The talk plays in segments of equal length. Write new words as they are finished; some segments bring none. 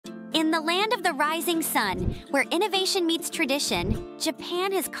In the land of the rising sun, where innovation meets tradition,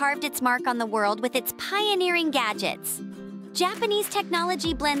 Japan has carved its mark on the world with its pioneering gadgets. Japanese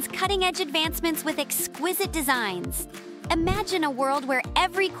technology blends cutting-edge advancements with exquisite designs. Imagine a world where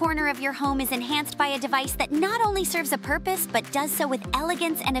every corner of your home is enhanced by a device that not only serves a purpose, but does so with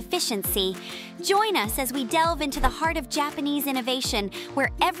elegance and efficiency. Join us as we delve into the heart of Japanese innovation,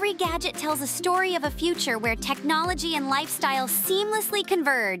 where every gadget tells a story of a future where technology and lifestyle seamlessly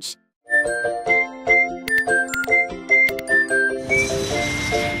converge.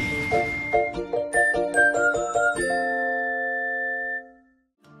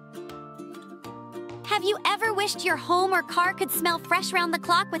 Have you ever wished your home or car could smell fresh round the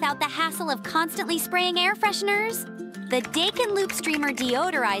clock without the hassle of constantly spraying air fresheners? The Daikin Loop Streamer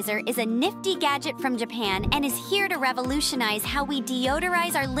Deodorizer is a nifty gadget from Japan and is here to revolutionize how we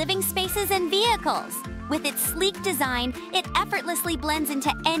deodorize our living spaces and vehicles. With its sleek design, it effortlessly blends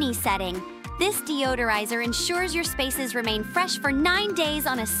into any setting. This deodorizer ensures your spaces remain fresh for 9 days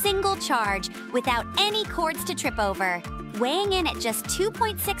on a single charge without any cords to trip over. Weighing in at just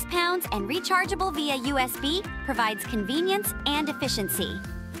 2.6 pounds and rechargeable via USB, provides convenience and efficiency.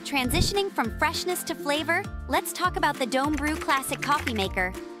 Transitioning from freshness to flavor, let's talk about the Dome Brew Classic Coffee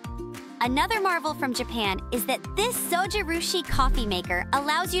Maker. Another marvel from Japan is that this Zojirushi coffee maker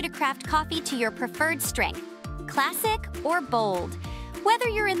allows you to craft coffee to your preferred strength, classic or bold. Whether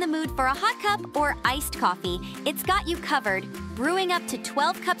you're in the mood for a hot cup or iced coffee, it's got you covered, brewing up to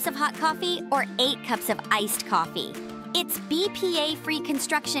 12 cups of hot coffee or 8 cups of iced coffee. Its BPA-free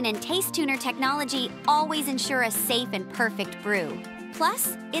construction and taste tuner technology always ensure a safe and perfect brew.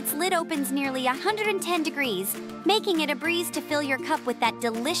 Plus, its lid opens nearly 110 degrees, making it a breeze to fill your cup with that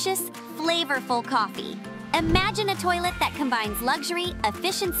delicious, flavorful coffee. Imagine a toilet that combines luxury,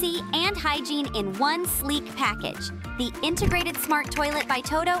 efficiency, and hygiene in one sleek package. The Integrated Smart Toilet by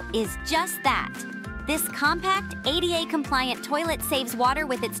TOTO is just that. This compact, ADA-compliant toilet saves water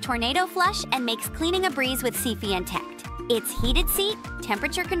with its tornado flush and makes cleaning a breeze with Siphon Tech. Its heated seat,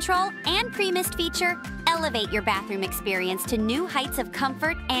 temperature control, and pre-mist feature elevate your bathroom experience to new heights of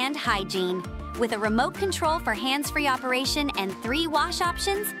comfort and hygiene. With a remote control for hands-free operation and 3 wash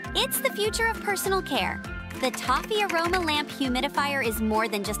options, it's the future of personal care. The Toffee Aroma Lamp Humidifier is more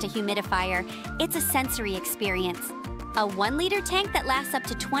than just a humidifier, it's a sensory experience. A 1-liter tank that lasts up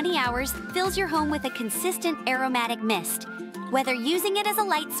to 20 hours fills your home with a consistent aromatic mist. Whether using it as a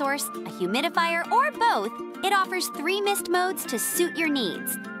light source, a humidifier, or both, it offers 3 mist modes to suit your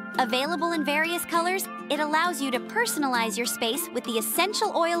needs. Available in various colors, it allows you to personalize your space with the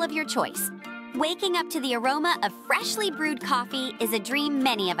essential oil of your choice. Waking up to the aroma of freshly brewed coffee is a dream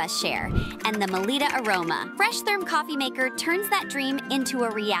many of us share, and the Melitta Aroma Fresh Therm Coffee Maker turns that dream into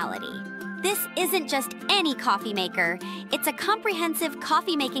a reality. This isn't just any coffee maker. It's a comprehensive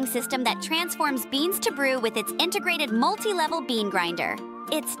coffee-making system that transforms beans to brew with its integrated multi-level bean grinder.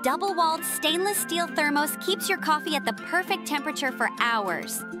 Its double-walled stainless steel thermos keeps your coffee at the perfect temperature for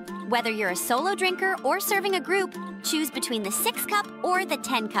hours. Whether you're a solo drinker or serving a group, choose between the 6-cup or the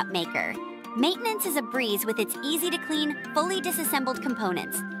 10-cup maker. Maintenance is a breeze with its easy-to-clean, fully disassembled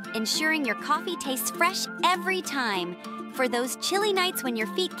components, ensuring your coffee tastes fresh every time. For those chilly nights when your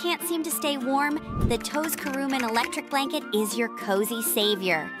feet can't seem to stay warm, the TOTO's Kuruman electric blanket is your cozy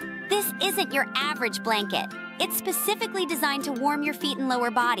savior. This isn't your average blanket. It's specifically designed to warm your feet and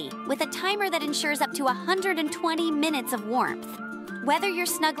lower body, with a timer that ensures up to 120 minutes of warmth. Whether you're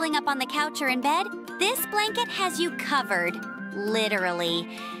snuggling up on the couch or in bed, this blanket has you covered,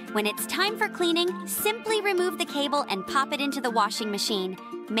 literally. When it's time for cleaning, simply remove the cable and pop it into the washing machine.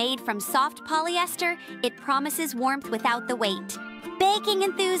 Made from soft polyester, it promises warmth without the weight. Baking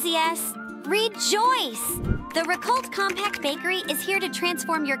enthusiasts, rejoice! The Recolte Compact Bakery is here to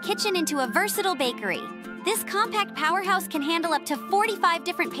transform your kitchen into a versatile bakery. This compact powerhouse can handle up to 45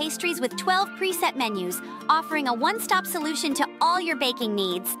 different pastries with 12 preset menus, offering a one-stop solution to all your baking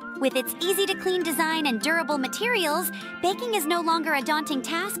needs. With its easy-to-clean design and durable materials, baking is no longer a daunting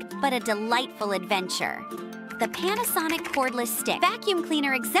task, but a delightful adventure. The Panasonic cordless stick vacuum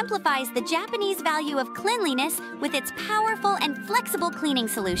cleaner exemplifies the Japanese value of cleanliness with its powerful and flexible cleaning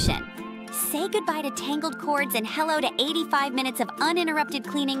solution. Say goodbye to tangled cords and hello to 85 minutes of uninterrupted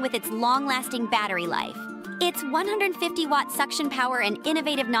cleaning with its long-lasting battery life. Its 150-watt suction power and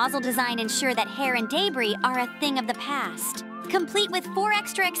innovative nozzle design ensure that hair and debris are a thing of the past. Complete with 4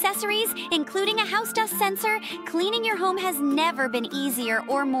 extra accessories, including a house dust sensor, cleaning your home has never been easier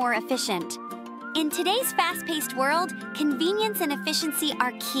or more efficient. In today's fast-paced world, convenience and efficiency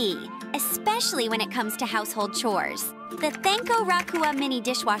are key, especially when it comes to household chores. The THANKO Rakua Mini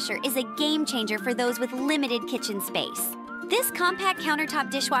Dishwasher is a game-changer for those with limited kitchen space. This compact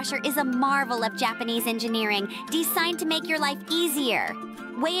countertop dishwasher is a marvel of Japanese engineering, designed to make your life easier.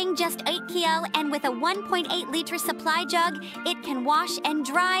 Weighing just 8 kg and with a 1.8-liter supply jug, it can wash and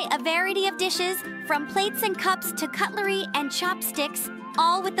dry a variety of dishes, from plates and cups to cutlery and chopsticks,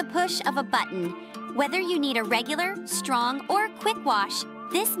 all with the push of a button. Whether you need a regular, strong, or quick wash,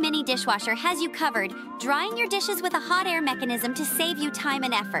 this mini dishwasher has you covered, drying your dishes with a hot air mechanism to save you time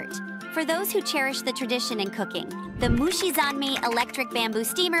and effort. For those who cherish the tradition in cooking, the Mushizanmi electric bamboo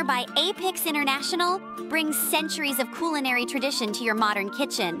steamer by EPEIOS International brings centuries of culinary tradition to your modern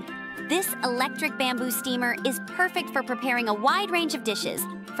kitchen. This electric bamboo steamer is perfect for preparing a wide range of dishes,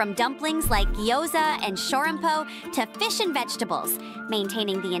 from dumplings like gyoza and shorimpo to fish and vegetables,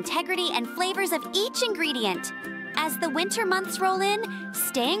 maintaining the integrity and flavors of each ingredient. As the winter months roll in,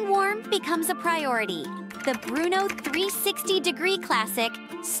 staying warm becomes a priority. The Bruno 360-degree Classic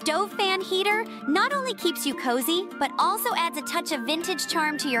stove fan heater not only keeps you cozy, but also adds a touch of vintage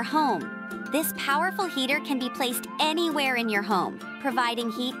charm to your home. This powerful heater can be placed anywhere in your home,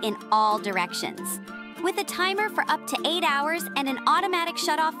 providing heat in all directions. With a timer for up to 8 hours and an automatic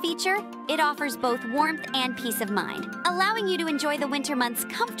shut-off feature, it offers both warmth and peace of mind, allowing you to enjoy the winter months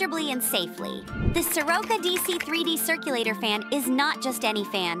comfortably and safely. The Soroka DC 3D Circulator Fan is not just any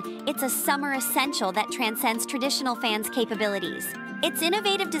fan, it's a summer essential that transcends traditional fans' capabilities. Its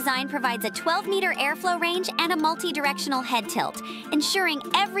innovative design provides a 12-meter airflow range and a multi-directional head tilt, ensuring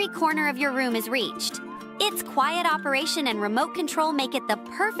every corner of your room is reached. Its quiet operation and remote control make it the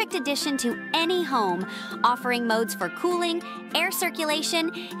perfect addition to any home, offering modes for cooling, air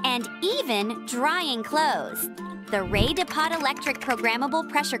circulation, and even drying clothes. The Ray Depot Electric Programmable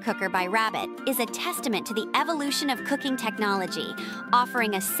Pressure Cooker by Rabbit is a testament to the evolution of cooking technology,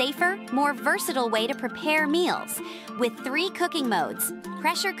 offering a safer, more versatile way to prepare meals. With 3 cooking modes: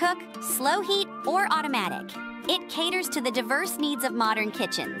 pressure cook, slow heat, or automatic, it caters to the diverse needs of modern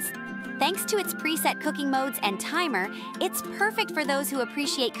kitchens. Thanks to its preset cooking modes and timer, it's perfect for those who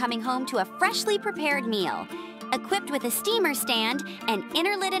appreciate coming home to a freshly prepared meal. Equipped with a steamer stand, an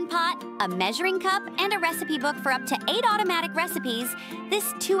inner litten pot, a measuring cup, and a recipe book for up to 8 automatic recipes, this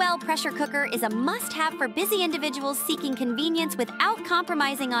 2L pressure cooker is a must-have for busy individuals seeking convenience without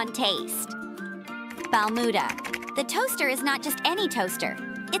compromising on taste. Balmuda. The toaster is not just any toaster.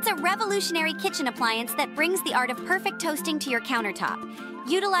 It's a revolutionary kitchen appliance that brings the art of perfect toasting to your countertop.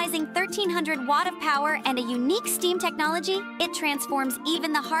 Utilizing 1,300 watt of power and a unique steam technology, it transforms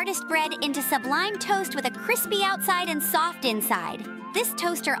even the hardest bread into sublime toast with a crispy outside and soft inside. This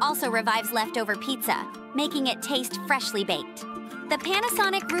toaster also revives leftover pizza, making it taste freshly baked. The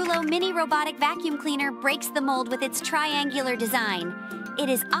Panasonic Rouleau Mini Robotic Vacuum Cleaner breaks the mold with its triangular design. It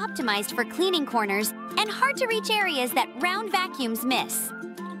is optimized for cleaning corners and hard-to-reach areas that round vacuums miss.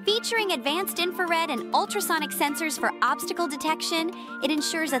 Featuring advanced infrared and ultrasonic sensors for obstacle detection, it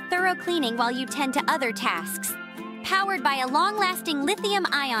ensures a thorough cleaning while you tend to other tasks. Powered by a long-lasting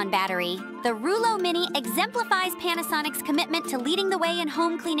lithium-ion battery, the Rouleau Mini exemplifies Panasonic's commitment to leading the way in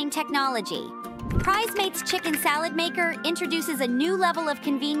home cleaning technology. PrizeMate's Chicken Salad Maker introduces a new level of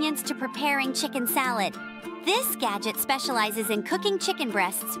convenience to preparing chicken salad. This gadget specializes in cooking chicken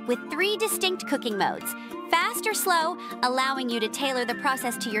breasts with 3 distinct cooking modes: fast or slow, allowing you to tailor the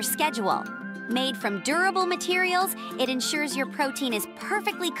process to your schedule. Made from durable materials, it ensures your protein is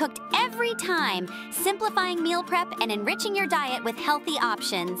perfectly cooked every time, simplifying meal prep and enriching your diet with healthy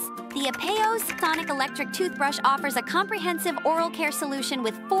options. The EPEIOS Sonic Electric Toothbrush offers a comprehensive oral care solution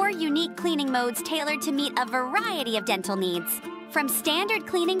with 4 unique cleaning modes tailored to meet a variety of dental needs. From standard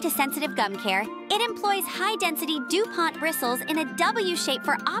cleaning to sensitive gum care, it employs high-density DuPont bristles in a W shape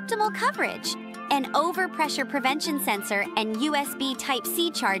for optimal coverage. An overpressure prevention sensor and USB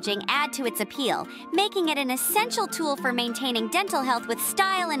Type-C charging add to its appeal, making it an essential tool for maintaining dental health with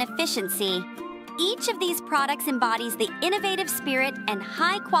style and efficiency. Each of these products embodies the innovative spirit and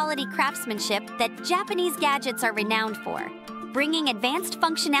high-quality craftsmanship that Japanese gadgets are renowned for, bringing advanced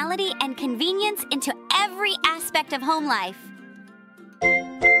functionality and convenience into every aspect of home life.